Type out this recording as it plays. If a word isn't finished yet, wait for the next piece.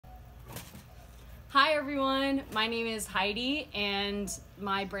Hi everyone, my name is Heidi and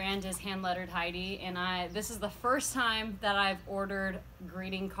my brand is Hand Lettered Heidi, and this is the first time that I've ordered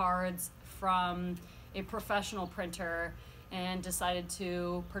greeting cards from a professional printer and decided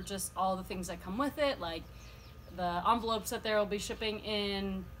to purchase all the things that come with it, like the envelopes that they'll be shipping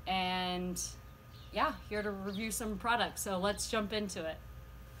in, and yeah, here to review some products. So let's jump into it.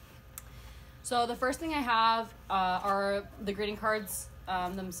 So the first thing I have are the greeting cards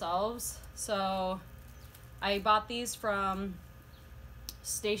themselves. So I bought these from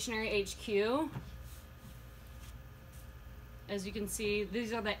Stationery HQ. As you can see,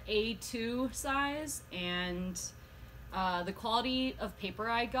 these are the A2 size, and the quality of paper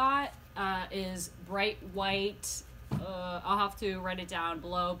I got is bright white. I'll have to write it down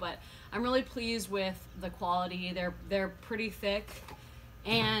below, but I'm really pleased with the quality. They're pretty thick,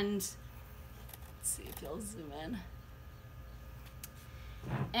 and let's see if you'll zoom in.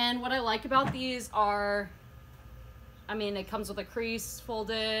 And what I like about these are, I mean, it comes with a crease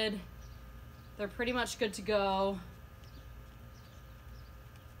folded. They're pretty much good to go.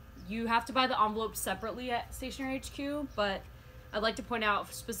 You have to buy the envelopes separately at Stationery HQ, but I'd like to point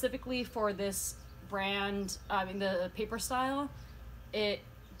out specifically for this brand, the paper style, it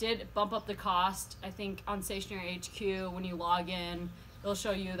did bump up the cost. I think on Stationery HQ, when you log in, they'll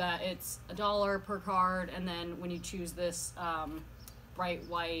show you that it's $1 per card, and then when you choose this bright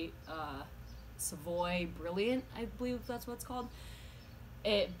white Savoy Brilliant, I believe that's what it's called,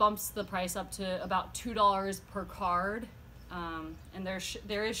 it bumps the price up to about $2 per card. And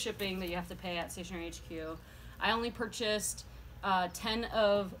there is shipping that you have to pay at Stationery HQ. I only purchased 10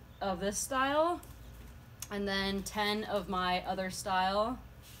 of this style, and then 10 of my other style.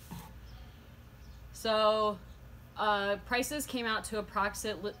 So prices came out to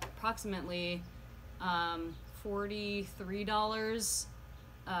approximately $43,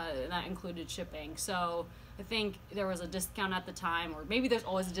 and that included shipping. So I think there was a discount at the time, or maybe there's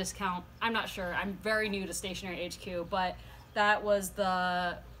always a discount. I'm not sure. I'm very new to Stationery HQ, but that was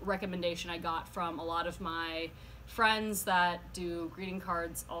the recommendation I got from a lot of my friends that do greeting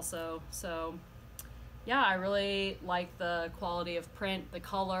cards also. So yeah, I really like the quality of print, the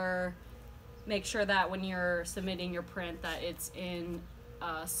color. Make sure that when you're submitting your print that it's in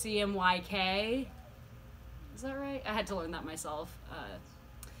CMYK. Is that right? I had to learn that myself.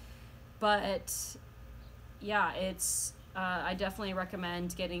 But yeah, it's I definitely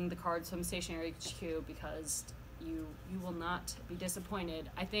recommend getting the cards from Stationery HQ because you will not be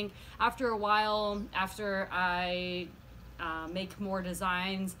disappointed. I think after a while, after I make more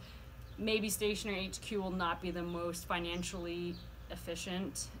designs, maybe Stationery HQ will not be the most financially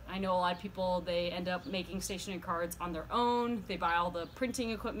efficient. I know a lot of people, they end up making stationery cards on their own. They buy all the printing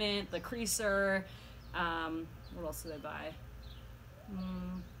equipment, the creaser. What else do they buy?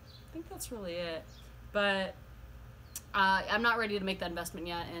 I think that's really it. But I'm not ready to make that investment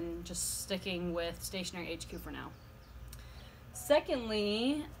yet, and just sticking with Stationery HQ for now.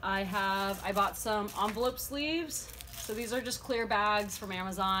 Secondly, I bought some envelope sleeves. So these are just clear bags from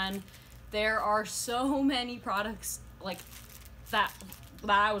Amazon. There are so many products like that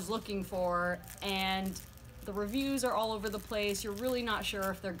I was looking for, and the reviews are all over the place. You're really not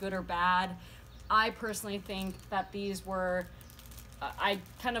sure if they're good or bad. I personally think that these were, I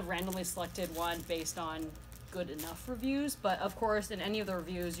kind of randomly selected one based on good enough reviews, but of course in any of the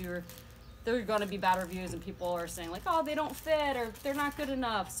reviews there are going to be bad reviews, and people are saying like, oh, they don't fit or they're not good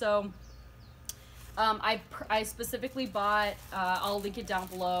enough. So I specifically bought, I'll link it down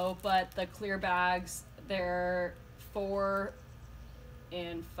below, but the clear bags, they're 4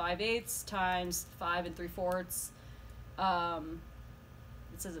 5/8 times 5 3/4.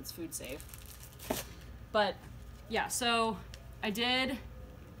 It says it's food safe. But yeah, so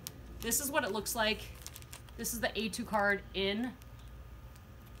this is what it looks like. This is the A2 card in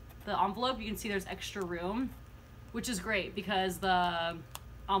the envelope. You can see there's extra room, which is great because the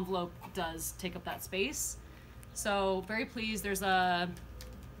envelope does take up that space. So very pleased. There's a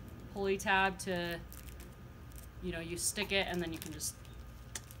pulley tab to, you stick it and then you can just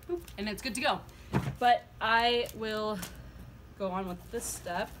boop, and it's good to go. But I will go on with this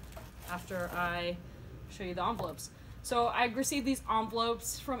step after I show you the envelopes. So I received these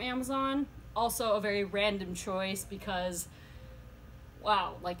envelopes from Amazon. Also a very random choice because,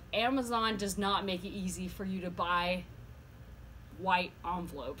 wow, like Amazon does not make it easy for you to buy white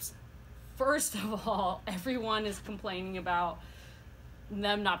envelopes. First of all, everyone is complaining about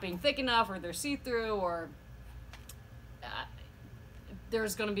them not being thick enough, or they're see-through, or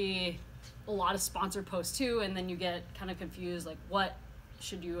there's going to be a lot of sponsored posts too, and then you get kind of confused, like what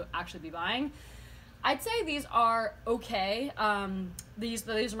should you actually be buying? I'd say these are okay. These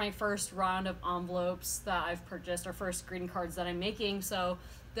are my first round of envelopes that I've purchased, or first greeting cards that I'm making, so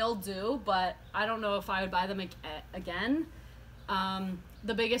they'll do, but I don't know if I would buy them again.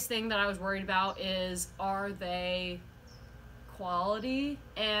 The biggest thing that I was worried about is, are they quality?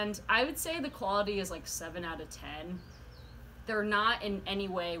 And I would say the quality is like 7 out of 10. They're not in any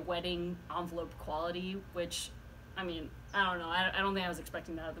way wedding envelope quality, which, I mean, I don't know. I don't think I was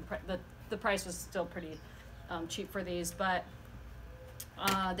expecting that. The price was still pretty cheap for these, but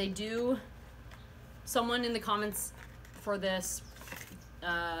they do. Someone in the comments for this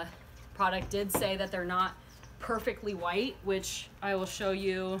product did say that they're not perfectly white, which I will show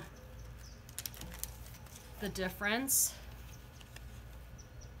you the difference.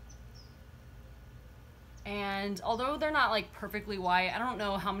 And although they're not like perfectly white, I don't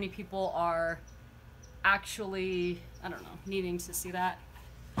know how many people are actually, I don't know, needing to see that.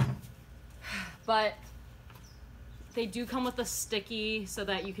 But they do come with a sticky so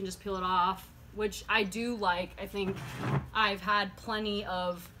that you can just peel it off, which I do like. I think I've had plenty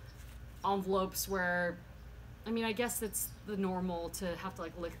of envelopes where, I mean, I guess it's the normal to have to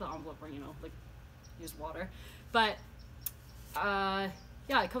like lick the envelope or, you know, like use water. But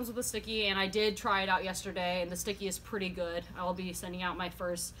yeah, it comes with a sticky, and I did try it out yesterday, and the sticky is pretty good. I will be sending out my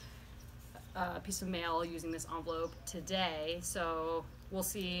first piece of mail using this envelope today, so we'll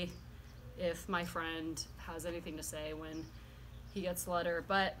see if my friend has anything to say when he gets the letter.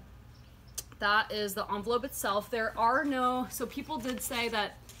 But that is the envelope itself. There are no, so people did say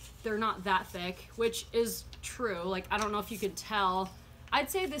that they're not that thick, which is true. Like, I don't know if you could tell. I'd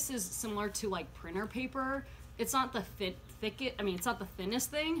say this is similar to like printer paper. It's not the it's not the thinnest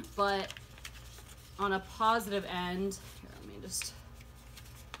thing, but on a positive end, here, let me just,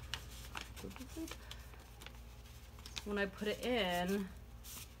 when I put it in,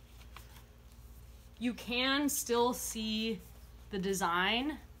 you can still see the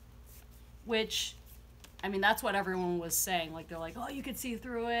design, which, I mean, that's what everyone was saying. Like, they're like, oh, you could see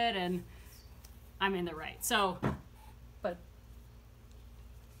through it, and I mean, they're right. So, but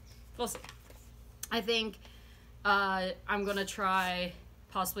we'll see. I think I'm gonna try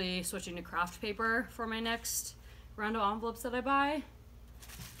possibly switching to craft paper for my next round of envelopes that I buy.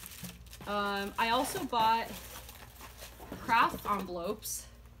 I also bought craft envelopes.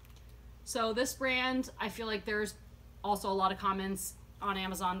 So this brand, I feel like there's also a lot of comments on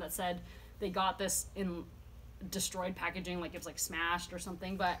Amazon that said they got this in destroyed packaging, like it was like smashed or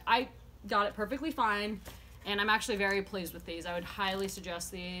something, but I got it perfectly fine, and I'm actually very pleased with these. I would highly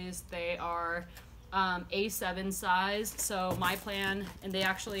suggest these. They are A7 size, so my plan, and they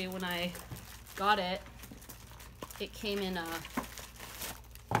actually, when I got it, it came in a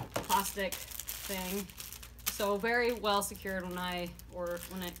plastic thing, so very well secured when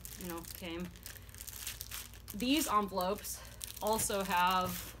it, you know, came. These envelopes also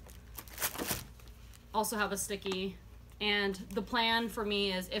have a sticky, and the plan for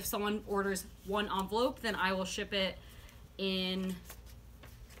me is if someone orders one envelope, then I will ship it in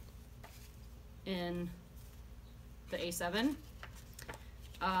the A7.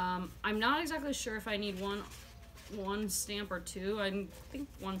 I'm not exactly sure if I need one stamp or two. I think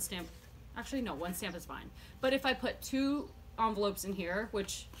one stamp, actually no, one stamp is fine. But if I put 2 envelopes in here, or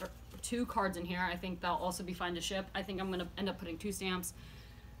 2 cards in here, I think that'll also be fine to ship. I think I'm gonna end up putting 2 stamps.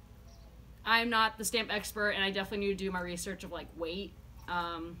 I'm not the stamp expert, and I definitely need to do my research of like weight.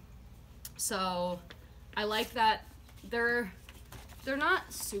 So I like that they're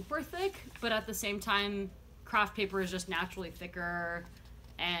not super thick, but at the same time, craft paper is just naturally thicker,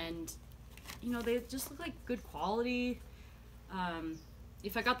 and you know, they just look like good quality.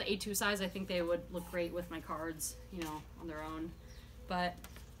 If I got the A2 size, I think they would look great with my cards, you know, on their own. But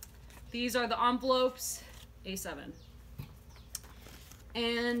these are the envelopes, A7.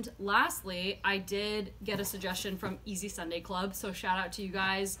 And lastly, I did get a suggestion from Easy Sunday Club, so shout out to you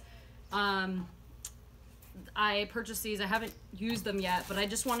guys. I purchased these. I haven't used them yet, but I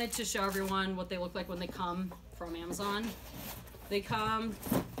just wanted to show everyone what they look like when they come from Amazon. They come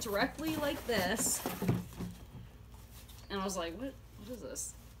directly like this, and I was like, what is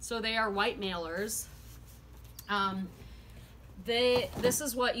this? So they are white mailers. This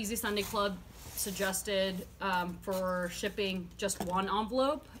is what Easy Sunday Club suggested for shipping just one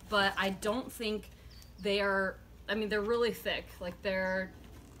envelope, but I don't think they are, I mean, they're really thick. Like, they're,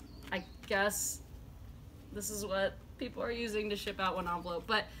 I guess this is what people are using to ship out one envelope,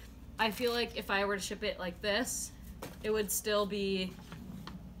 but I feel like if I were to ship it like this, it would still be,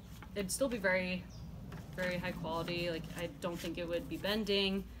 it'd still be very, very high quality. Like, I don't think it would be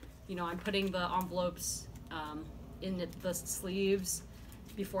bending. You know, I'm putting the envelopes in the sleeves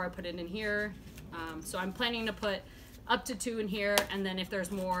before I put it in here. So I'm planning to put up to 2 in here, and then if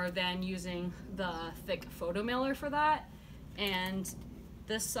there's more, then using the thick photo mailer for that. And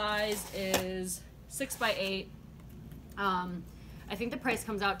this size is 6 by 8. I think the price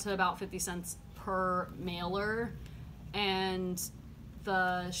comes out to about 50 cents per mailer, and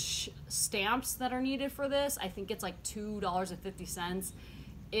the stamps that are needed for this, I think it's like $2.50.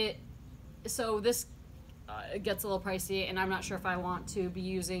 So this gets a little pricey, and I'm not sure if I want to be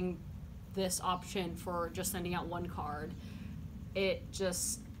using this option for just sending out 1 card. It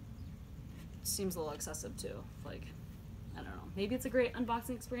just seems a little excessive too. Like, I don't know, maybe it's a great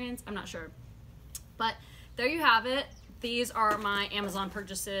unboxing experience, I'm not sure. But there you have it. These are my Amazon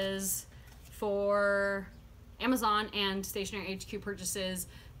purchases for Amazon and Stationery HQ purchases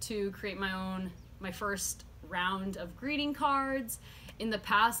to create my first round of greeting cards. In the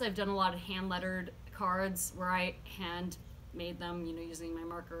past, I've done a lot of hand lettered cards where I hand made them, you know, using my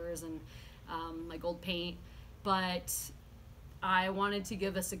markers and my gold paint, but I wanted to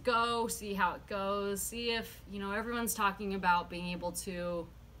give this a go, see how it goes, see if, you know, everyone's talking about being able to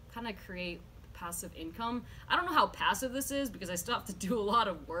kind of create passive income. I don't know how passive this is because I still have to do a lot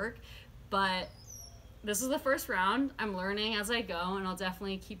of work, but this is the first round. I'm learning as I go, and I'll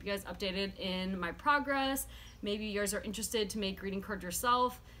definitely keep you guys updated in my progress. Maybe you guys are interested to make greeting cards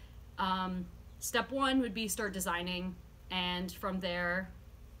yourself. Step 1 would be start designing, and from there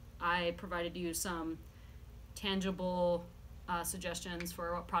I provided you some tangible suggestions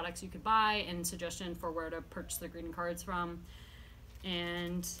for what products you could buy and suggestion for where to purchase the greeting cards from.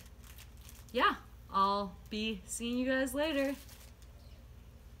 And yeah, I'll be seeing you guys later.